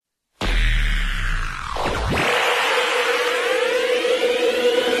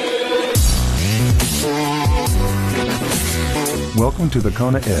Welcome to the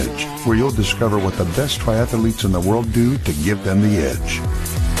Kona Edge, where you'll discover what the best triathletes in the world do to give them the edge.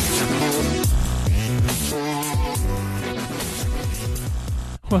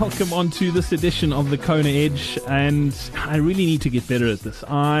 Welcome on to this edition of the Kona Edge, and I really need to get better at this.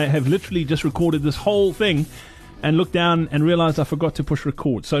 I have literally just recorded this whole thing and looked down and realized I forgot to push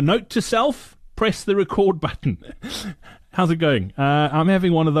record. So note to self, press the record button. How's it going? I'm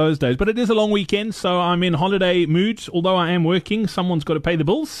having one of those days, but it is a long weekend, so I'm in holiday mood. Although I am working, someone's got to pay the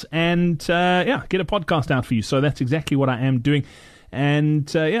bills and, get a podcast out for you. So that's exactly what I am doing. And,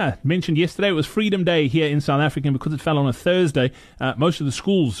 mentioned yesterday it was Freedom Day here in South Africa, and because it fell on a Thursday, most of the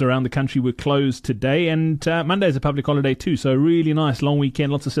schools around the country were closed today, and Monday is a public holiday too, so a really nice long weekend,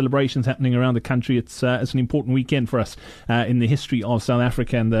 lots of celebrations happening around the country. It's an important weekend for us in the history of South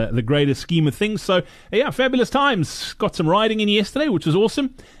Africa and the greater scheme of things. So, fabulous times. Got some riding in yesterday, which was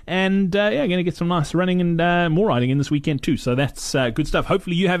awesome, and, going to get some nice running and more riding in this weekend too, so that's good stuff.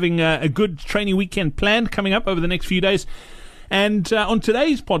 Hopefully you're having a good training weekend planned coming up over the next few days. And on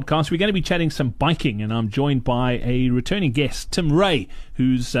today's podcast, we're going to be chatting some biking, and I'm joined by a returning guest, Tim Ray,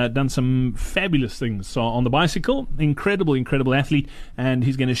 who's done some fabulous things on the bicycle. Incredible athlete, and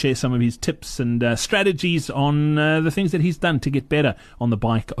he's going to share some of his tips and strategies on the things that he's done to get better on the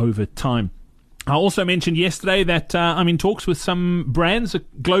bike over time. I also mentioned yesterday that I'm in talks with some brands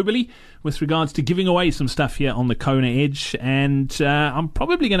globally with regards to giving away some stuff here on the Kona Edge, and I'm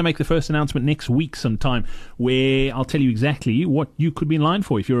probably going to make the first announcement next week sometime where I'll tell you exactly what you could be in line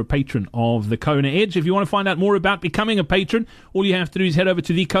for if you're a patron of the Kona Edge. If you want to find out more about becoming a patron, all you have to do is head over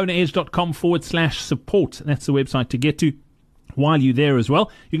to thekonaedge.com/support. That's the website to get to. While you're there as well,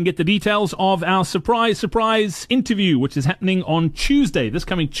 you can get the details of our surprise interview, which is happening on Tuesday, this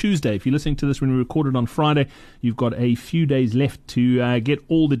coming Tuesday. If you're listening to this when we recorded on Friday, you've got a few days left to get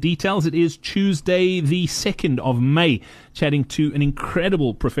all the details. It is Tuesday, the 2nd of May, chatting to an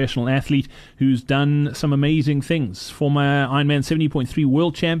incredible professional athlete who's done some amazing things. Former Ironman 70.3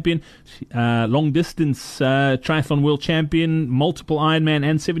 world champion, long distance triathlon world champion, multiple Ironman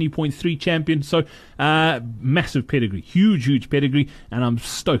and 70.3 champion. So massive pedigree, huge pedigree, and I'm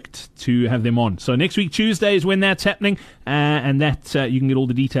stoked to have them on. So next week, Tuesday, is when that's happening, and that you can get all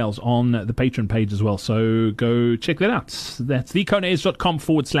the details on the Patreon page as well. So go check that out. That's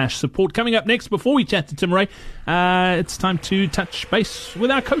thekonaedge.com/support. Coming up next, before we chat to Tim Ray, it's time to touch base with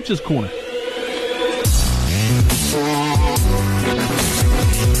our Coaches Corner.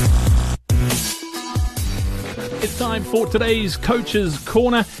 It's time for today's Coaches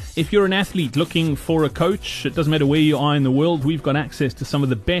Corner. If you're an athlete looking for a coach, it doesn't matter where you are in the world, we've got access to some of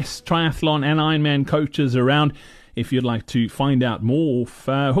the best triathlon and Ironman coaches around. If you'd like to find out more,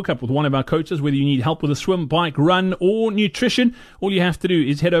 hook up with one of our coaches, whether you need help with a swim, bike, run, or nutrition, all you have to do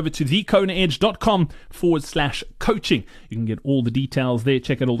is head over to thekonaedge.com/coaching. You can get all the details there,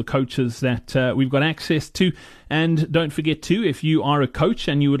 check out all the coaches that we've got access to. And don't forget to, if you are a coach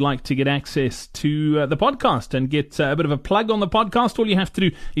and you would like to get access to the podcast and get a bit of a plug on the podcast, all you have to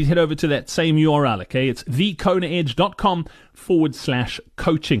do is head over to that same URL, okay? It's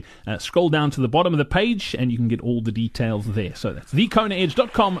thekonaedge.com/coaching. Scroll down to the bottom of the page and you can get all the details there. So that's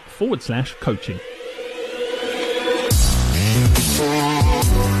thekonaedge.com/coaching.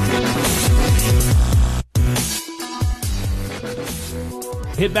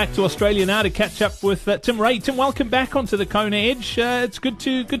 Head back to Australia now to catch up with Tim Ray. Tim, welcome back onto the Kona Edge. It's good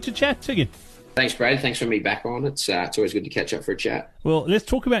to chat again. Thanks, Brad. Thanks for me back on. It's always good to catch up for a chat. Well, let's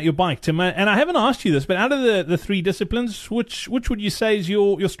talk about your bike, Tim. And I haven't asked you this, but out of the three disciplines, which would you say is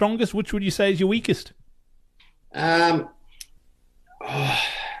your strongest? Which would you say is your weakest? I'd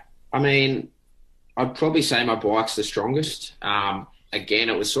probably say my bike's the strongest. Again,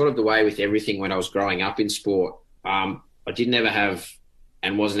 it was sort of the way with everything when I was growing up in sport. I did never have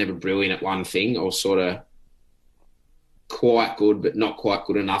and was never brilliant at one thing, or sort of quite good but not quite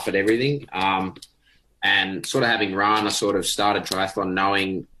good enough at everything. And sort of having run, I sort of started triathlon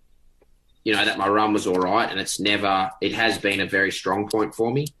knowing, that my run was all right, and it has been a very strong point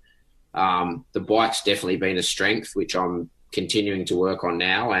for me. The bike's definitely been a strength, which I'm continuing to work on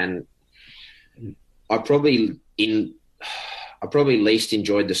now, and I probably least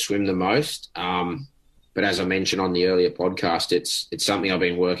enjoyed the swim the most. But as I mentioned on the earlier podcast, it's something I've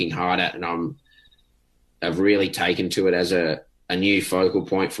been working hard at, and I've really taken to it as a new focal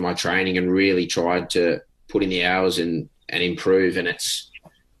point for my training and really tried to put in the hours and improve. And it's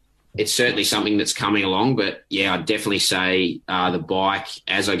certainly something that's coming along. But yeah, I'd definitely say the bike,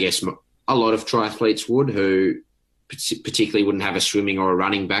 as I guess a lot of triathletes would, who particularly wouldn't have a swimming or a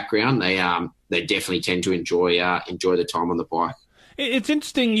running background, they definitely tend to enjoy the time on the bike. It's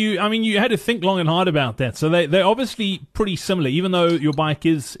interesting. You had to think long and hard about that. So they're obviously pretty similar, even though your bike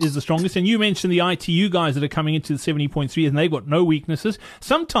is the strongest. And you mentioned the ITU guys that are coming into the 70.3, and they've got no weaknesses.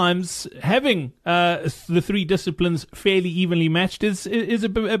 Sometimes having the three disciplines fairly evenly matched is a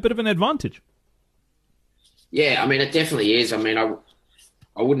bit of an advantage. Yeah, I mean, it definitely is. I mean, I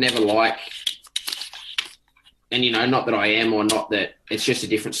would never like, and not that I am, or not that it's just a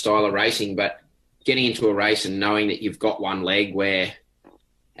different style of racing, but getting into a race and knowing that you've got one leg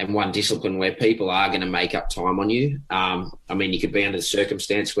and one discipline where people are going to make up time on you. I mean, you could be under the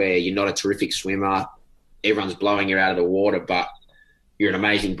circumstance where you're not a terrific swimmer, everyone's blowing you out of the water, but you're an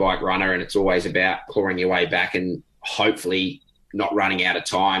amazing bike runner, and it's always about clawing your way back and hopefully not running out of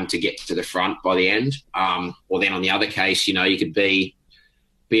time to get to the front by the end. Or then on the other case, you could be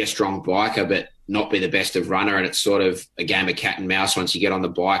a strong biker but not be the best of runner, and it's sort of a game of cat and mouse once you get on the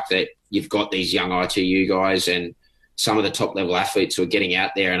bike, that you've got these young ITU guys and some of the top-level athletes who are getting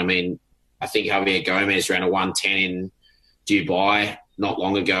out there. And, I mean, I think Javier Gomez ran a 1:10 in Dubai not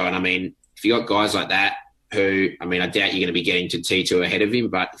long ago. And, I mean, if you got guys like that who, I mean, I doubt you're going to be getting to T2 ahead of him,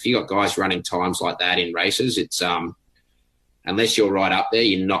 but if you got guys running times like that in races, it's unless you're right up there,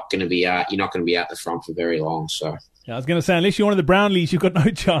 you're not going to be out the front for very long. So. Yeah, I was going to say, unless you're one of the Brownlees, you've got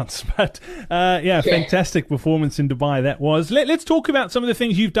no chance. But, yeah, fantastic performance in Dubai that was. Let's talk about some of the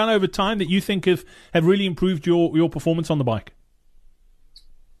things you've done over time that you think have really improved your performance on the bike.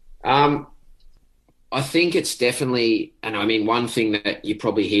 I think it's definitely, and I mean, one thing that you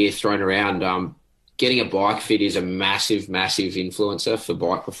probably hear thrown around, getting a bike fit is a massive, massive influencer for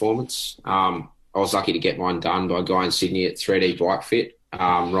bike performance. I was lucky to get mine done by a guy in Sydney at 3D Bike Fit,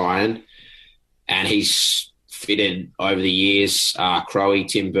 Ryan, and he's fitted over the years, Crowe,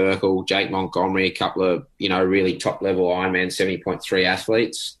 Tim Burkle, Jake Montgomery, a couple of, really top-level Ironman 70.3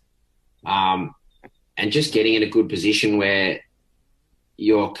 athletes. And just getting in a good position where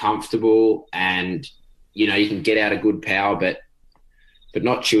you're comfortable and, you can get out a good power, but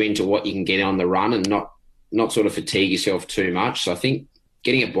not chew into what you can get on the run, and not sort of fatigue yourself too much. So I think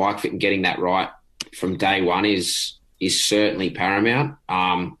getting a bike fit and getting that right from day one is certainly paramount.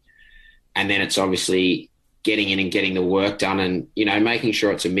 And then it's obviously getting in and getting the work done, and, making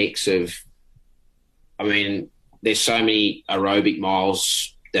sure it's a mix of, I mean, there's so many aerobic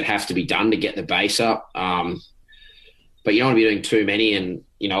miles that have to be done to get the base up. But you don't want to be doing too many. And,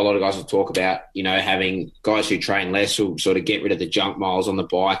 a lot of guys will talk about, having guys who train less will sort of get rid of the junk miles on the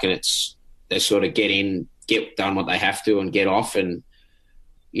bike, and they sort of get done what they have to and get off, and,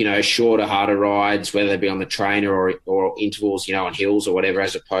 shorter, harder rides, whether they be on the trainer or intervals, on hills or whatever,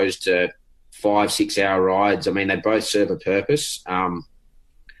 as opposed to 5-6 hour rides. I mean, they both serve a purpose,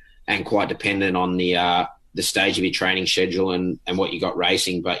 and quite dependent on the stage of your training schedule and what you got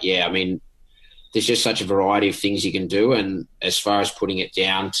racing. But yeah, I mean, there's just such a variety of things you can do. And as far as putting it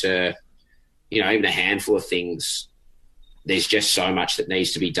down to, even a handful of things, there's just so much that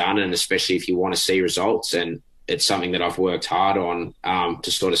needs to be done. And especially if you want to see results, and it's something that I've worked hard on,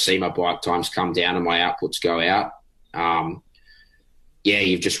 to sort of see my bike times come down and my outputs go out. Yeah,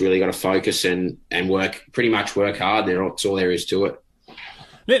 you've just really got to focus and pretty much work hard. That's all there is to it.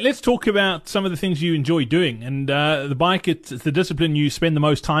 Let's talk about some of the things you enjoy doing. And the bike, it's the discipline you spend the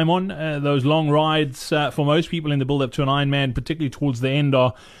most time on. Those long rides, for most people in the build-up to an Ironman, particularly towards the end,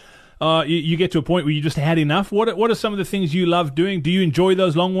 you get to a point where you just had enough. What are some of the things you love doing? Do you enjoy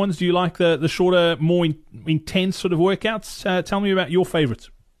those long ones? Do you like the shorter, more intense sort of workouts? Tell me about your favourites.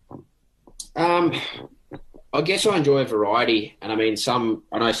 I guess I enjoy a variety. And I mean,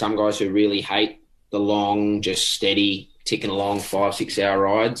 I know some guys who really hate the long, just steady, ticking along 5-6 hour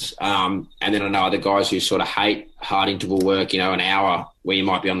rides. And then I know other guys who sort of hate hard interval work, an hour where you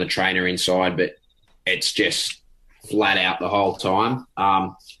might be on the trainer inside, but it's just flat out the whole time.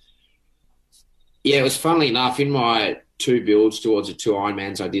 Yeah, it was funnily enough in my 2 builds towards the 2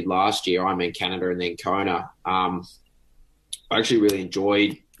 Ironmans I did last year, Ironman Canada and then Kona. I actually really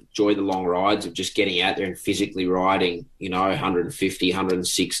enjoyed the long rides of just getting out there and physically riding, 150,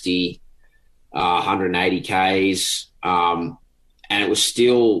 160, 180 Ks. And it was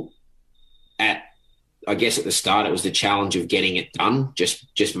still I guess at the start, it was the challenge of getting it done,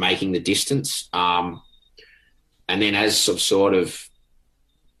 just making the distance. And then as I've sort of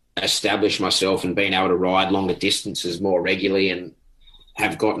established myself and been able to ride longer distances more regularly and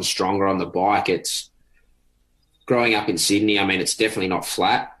have gotten stronger on the bike, it's growing up in Sydney. I mean, it's definitely not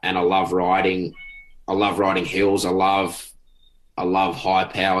flat, and I love riding hills. I love high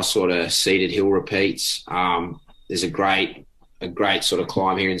power sort of seated hill repeats. There's a great sort of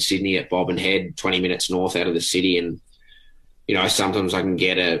climb here in Sydney at Bobbin Head, 20 minutes north out of the city. And, sometimes I can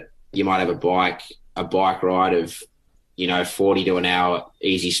get you might have a bike ride of 40 to an hour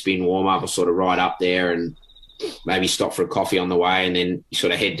easy spin warm up, or sort of right up there, and maybe stop for a coffee on the way, and then you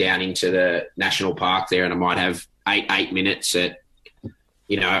sort of head down into the national park there, and I might have 8 minutes at,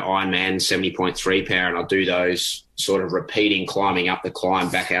 Ironman 70.3 power, and I'll do those sort of repeating, climbing up the climb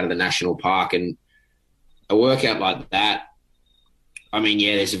back out of the national park. And a workout like that, I mean,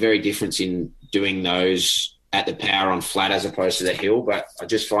 yeah, there's a very difference in doing those at the power on flat as opposed to the hill, but I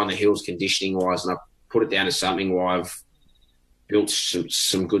just find the hills conditioning wise, and I put it down to something where I've built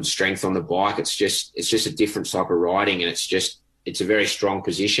some good strength on the bike. It's just a different type of riding, and it's a very strong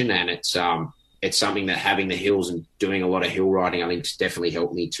position, and it's something that having the hills and doing a lot of hill riding, I think, has definitely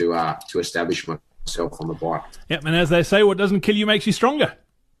helped me to establish myself on the bike. Yep, and as they say, what doesn't kill you makes you stronger.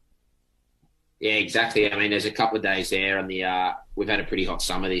 Yeah, exactly. I mean, there's a couple of days there, and we've had a pretty hot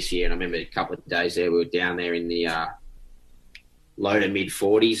summer this year, and I remember a couple of days there we were down there in the low to mid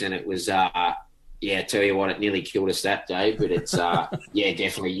 40s, and it was I tell you what, it nearly killed us that day. But it's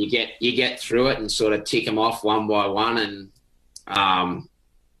definitely you get through it and sort of tick them off one by one, and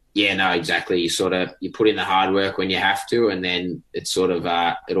exactly. You put in the hard work when you have to, and then it's sort of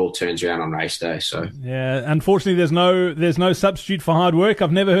it all turns around on race day. So yeah, unfortunately, there's no substitute for hard work.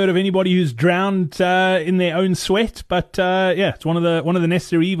 I've never heard of anybody who's drowned in their own sweat, but it's one of the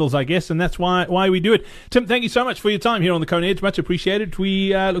necessary evils, I guess, and that's why we do it. Tim, thank you so much for your time here on the Kona Edge. Much appreciated.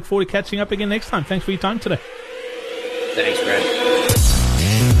 We look forward to catching up again next time. Thanks for your time today. Thanks, Brad.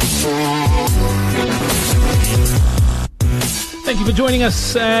 Thank you for joining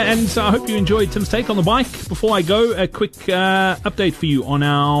us, and I hope you enjoyed Tim's take on the bike. Before I go, a quick update for you on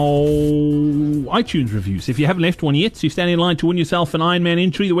our iTunes reviews. If you haven't left one yet, so you stand in line to win yourself an Ironman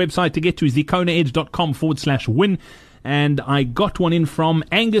entry. The website to get to is thekonaedge.com/win. And I got one in from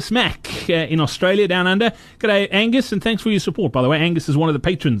Angus Mack in Australia, down under. G'day, Angus, and thanks for your support, by the way. Angus is one of the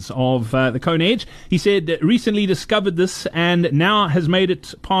patrons of the Kona Edge. He said, recently discovered this and now has made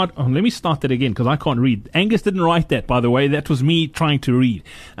it part... Oh, let me start that again, because I can't read. Angus didn't write that, by the way. That was me trying to read.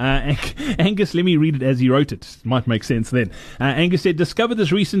 Angus, let me read it as he wrote it. Might make sense then. Angus said, discovered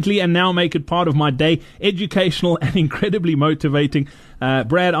this recently and now make it part of my day. Educational and incredibly motivating.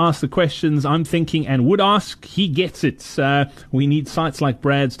 Brad asked the questions I'm thinking and would ask. He gets it. We need sites like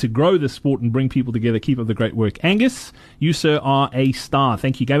Brad's to grow the sport and bring people together. Keep up the great work. Angus, you, sir, are a star.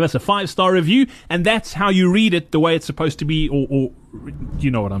 Thank you. Gave us a 5-star review, and that's how you read it the way it's supposed to be, or you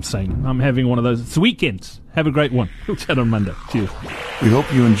know what I'm saying. I'm having one of those. It's weekends. Have a great one. We'll chat on Monday. Cheers. We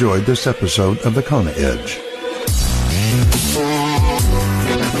hope you enjoyed this episode of the Kona Edge.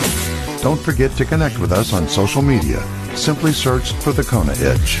 Don't forget to connect with us on social media. Simply search for the Kona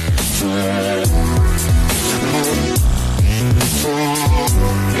Edge.